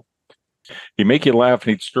scale. He'd make you laugh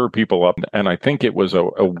and he'd stir people up. And I think it was a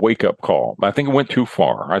wake-up call. I think it went too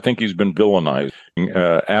far. I think he's been villainized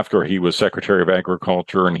after he was Secretary of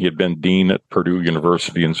Agriculture and he had been dean at Purdue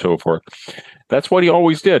University and so forth. That's what he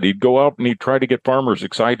always did. He'd go out and he'd try to get farmers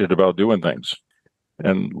excited about doing things.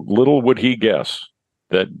 And little would he guess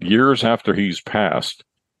that years after he's passed,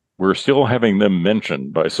 we're still having them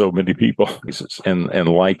mentioned by so many people. And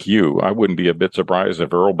like you, I wouldn't be a bit surprised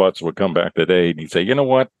if Earl Butz would come back today and he'd say, you know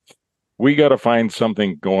what? We got to find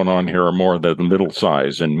something going on here more than middle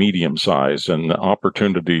size and medium size and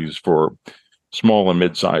opportunities for small and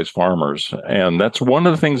mid-sized farmers. And that's one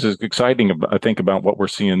of the things that's exciting, I think, about what we're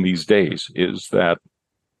seeing these days is that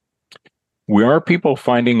we are people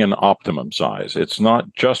finding an optimum size. It's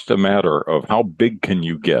not just a matter of how big can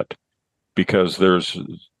you get, because there's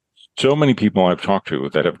so many people I've talked to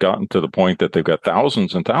that have gotten to the point that they've got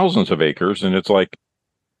thousands and thousands of acres, and it's like,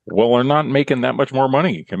 Well, they're not making that much more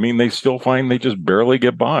money. I mean, they still find they just barely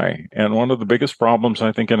get by. And one of the biggest problems,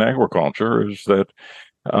 I think, in agriculture is that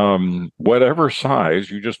whatever size,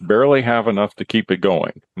 you just barely have enough to keep it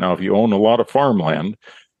going. Now, if you own a lot of farmland,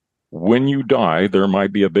 when you die, there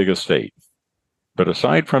might be a big estate. But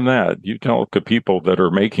aside from that, you tell the people that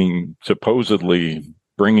are making supposedly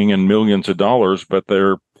bringing in millions of dollars, but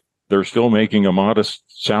they're still making a modest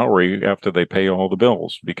salary after they pay all the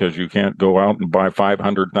bills, because you can't go out and buy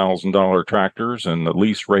 $500,000 tractors and the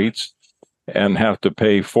lease rates and have to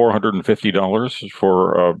pay $450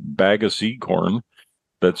 for a bag of seed corn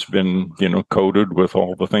that's been, coated with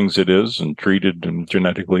all the things it is and treated and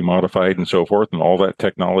genetically modified and so forth. And all that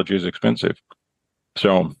technology is expensive.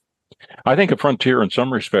 So I think a frontier in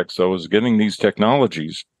some respects, though, is getting these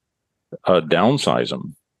technologies, downsize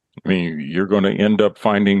them. I mean, you're going to end up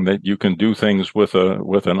finding that you can do things with an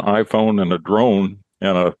iPhone and a drone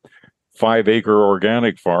and a 5-acre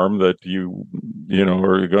organic farm that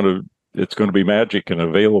it's going to be magic and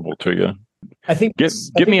available to you. I think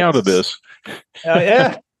get me out of this.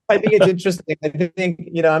 Yeah, I think it's interesting. I think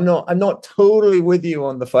I'm not totally with you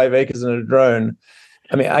on the 5 acres and a drone.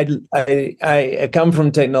 I mean, I come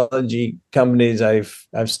from technology companies. I've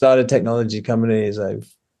started technology companies.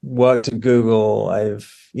 I've worked at Google.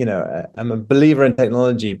 I'm a believer in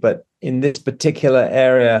technology, but in this particular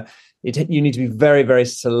area, you need to be very, very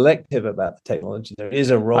selective about the technology. There is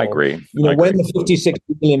a role. I agree. When the 56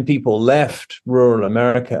 million people left rural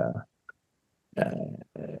America,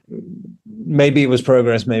 maybe it was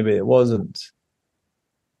progress, maybe it wasn't.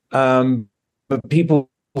 But people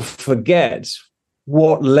forget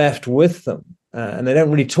what left with them, and they don't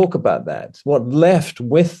really talk about that. What left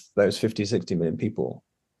with those 50, 60 million people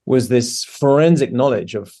was this forensic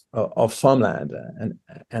knowledge of farmland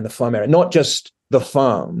and the farm area, not just the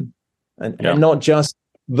farm and not just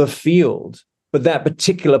the field, but that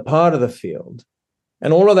particular part of the field.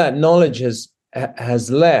 And all of that knowledge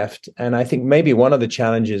has left. And I think maybe one of the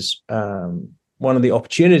challenges, one of the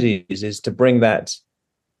opportunities is to bring that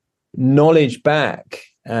knowledge back.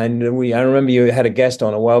 And I remember you had a guest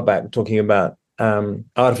on a while back talking about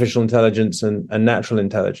artificial intelligence and natural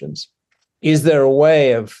intelligence. Is there a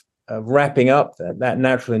way of wrapping up that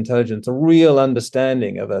natural intelligence, a real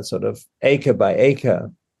understanding of a sort of acre by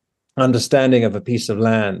acre understanding of a piece of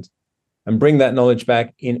land, and bring that knowledge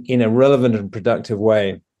back in a relevant and productive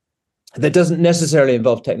way that doesn't necessarily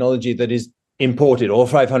involve technology that is imported, or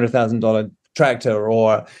 $500,000 tractor,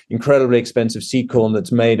 or incredibly expensive seed corn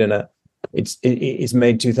that's made it's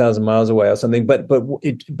made 2,000 miles away or something, but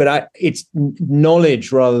it's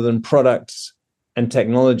knowledge rather than products and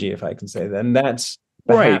technology, if I can say that. And that's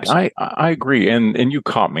perhaps... Right. I agree. And you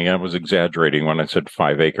caught me. I was exaggerating when I said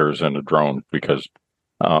 5 acres and a drone, because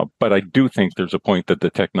but I do think there's a point that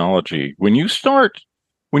the technology, when you start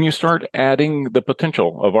adding the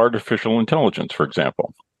potential of artificial intelligence, for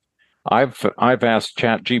example, I've asked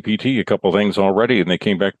ChatGPT a couple things already, and they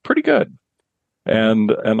came back pretty good.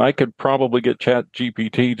 And I could probably get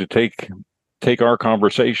ChatGPT to take our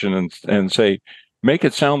conversation and say, make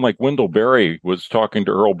it sound like Wendell Berry was talking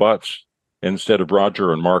to Earl Butts instead of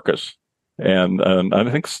Roger and Marcus. And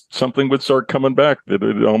I think something would start coming back that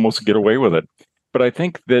would almost get away with it. But I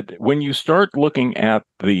think that when you start looking at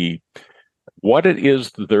what it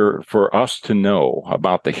is there for us to know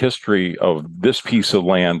about the history of this piece of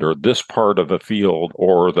land or this part of the field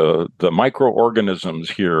or the microorganisms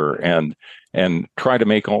here and try to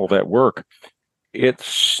make all that work, it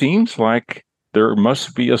seems like there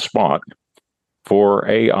must be a spot for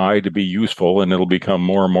AI to be useful, and it'll become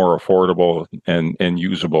more and more affordable and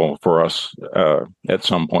usable for us at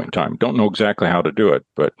some point in time. Don't know exactly how to do it,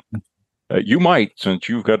 but you might, since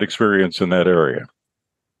you've got experience in that area.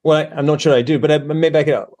 Well, I'm not sure I do, but maybe I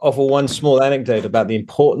could offer one small anecdote about the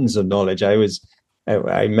importance of knowledge. I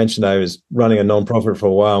mentioned I was running a nonprofit for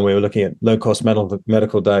a while, and we were looking at low-cost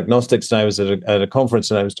medical diagnostics. And I was at a conference,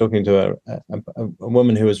 and I was talking to a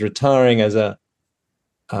woman who was retiring as a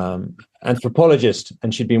anthropologist,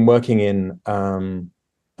 and she'd been working in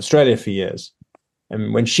Australia for years.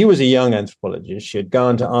 And when she was a young anthropologist, she had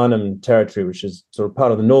gone to Arnhem Territory, which is sort of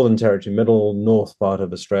part of the Northern Territory, middle north part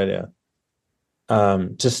of Australia,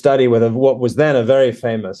 to study with what was then a very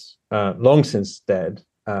famous, long since dead,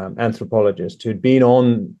 anthropologist who'd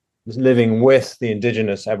been living with the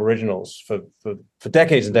indigenous Aboriginals for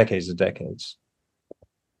decades and decades and decades.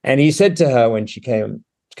 And he said to her when she came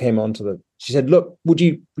she said, "Look, would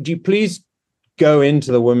you please go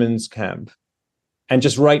into the women's camp and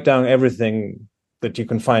just write down everything that you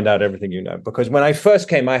can find out, everything you know? Because when I first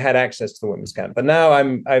came, I had access to the women's camp, but now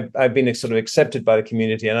I've been sort of accepted by the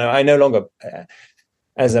community, and I no longer."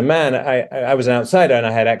 as a man, I was an outsider and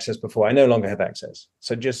I had access before. I no longer have access.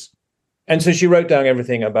 So she wrote down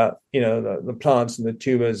everything about, the plants and the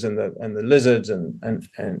tubers and the lizards and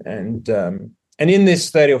in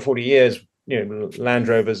this 30 or 40 years, Land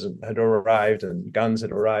Rovers had arrived and guns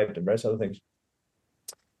had arrived and various other things.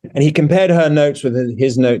 And he compared her notes with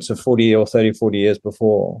his notes of 40 years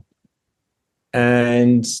before,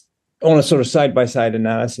 and on a sort of side-by-side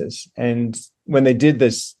analysis. And when they did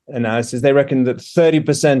this analysis, they reckoned that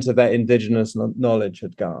 30% of that indigenous knowledge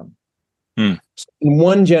had gone. So in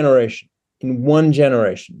one generation,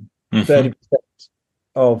 30%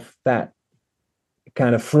 of that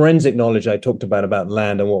kind of forensic knowledge I talked about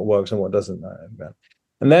land and what works and what doesn't.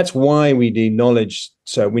 And that's why we need knowledge.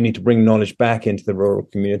 So we need to bring knowledge back into the rural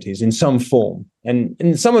communities in some form.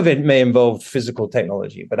 And some of it may involve physical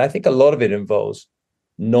technology, but I think a lot of it involves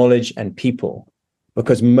knowledge and people,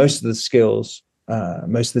 because most of the skills,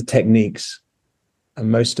 most of the techniques,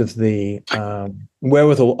 and most of the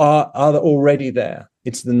wherewithal are already there.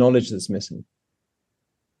 It's the knowledge that's missing.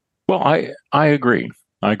 Well, I agree.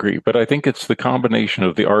 But I think it's the combination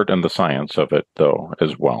of the art and the science of it, though,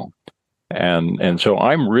 as well. And so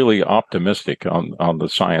I'm really optimistic on the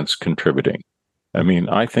science contributing. I mean,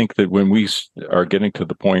 I think that when we are getting to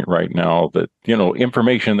the point right now that,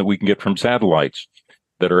 information that we can get from satellites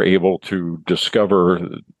that are able to discover,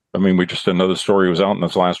 another story was out in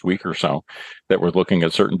this last week or so that we're looking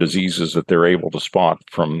at certain diseases that they're able to spot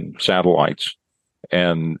from satellites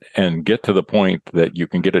and get to the point that you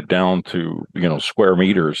can get it down to, square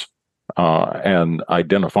meters, and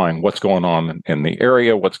identifying what's going on in the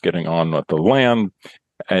area, what's getting on with the land.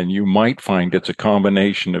 And you might find it's a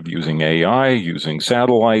combination of using AI, using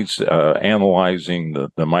satellites, analyzing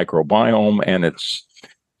the microbiome, and it's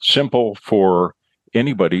simple for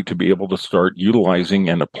anybody to be able to start utilizing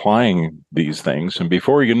and applying these things. And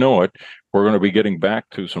before you know it, we're going to be getting back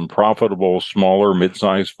to some profitable, smaller,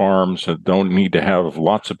 mid-sized farms that don't need to have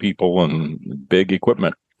lots of people and big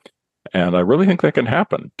equipment. And I really think that can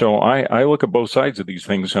happen. So I look at both sides of these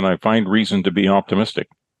things and I find reason to be optimistic.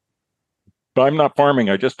 But I'm not farming.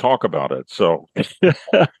 I just talk about it. So,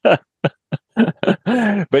 but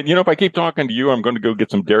if I keep talking to you, I'm going to go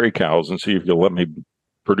get some dairy cows and see if you'll let me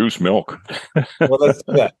produce milk. Well, let's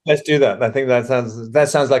do that. Let's do that. I think that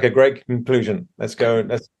sounds like a great conclusion. Let's go.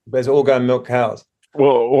 Let's all go and milk cows.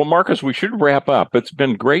 Well, Marcus, we should wrap up. It's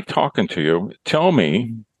been great talking to you. Tell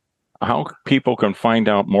me how people can find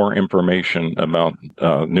out more information about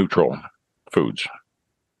neutral foods.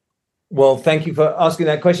 Well, thank you for asking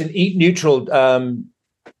that question.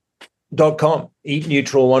 EatNeutral.com. Eat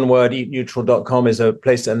Neutral, one word, eatneutral.com is a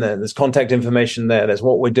place, and there's contact information there. There's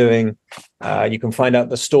what we're doing. You can find out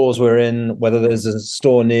the stores we're in, whether there's a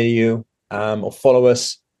store near you, or follow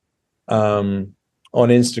us on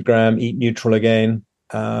Instagram, Eat Neutral again.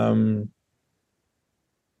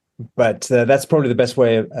 But that's probably the best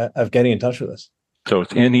way of getting in touch with us. So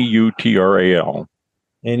it's NEUTRAL.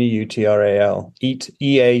 NEUTRAL. Eat,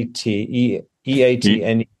 EATNEUTRAL.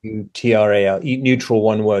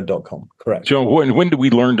 EatNeutral1word.com. Correct. So when did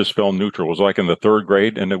we learn to spell neutral? It was like in the third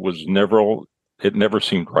grade, and it never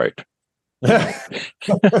seemed right. If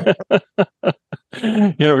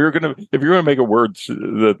you're gonna make a word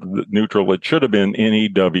that neutral, it should have been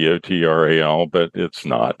NEWTRAL, but it's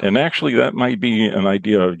not. And actually, that might be an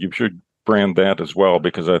idea. You should brand that as well,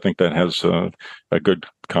 because I think that has a good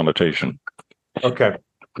connotation. Okay.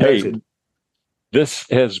 Hey, this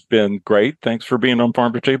has been great. Thanks for being on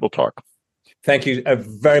Farm to Table Talk. Thank you. I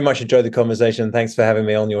very much enjoyed the conversation. Thanks for having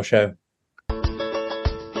me on your show.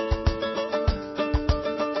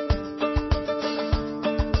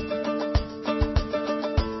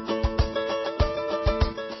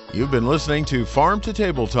 You've been listening to Farm to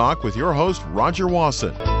Table Talk with your host, Roger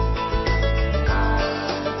Wasson.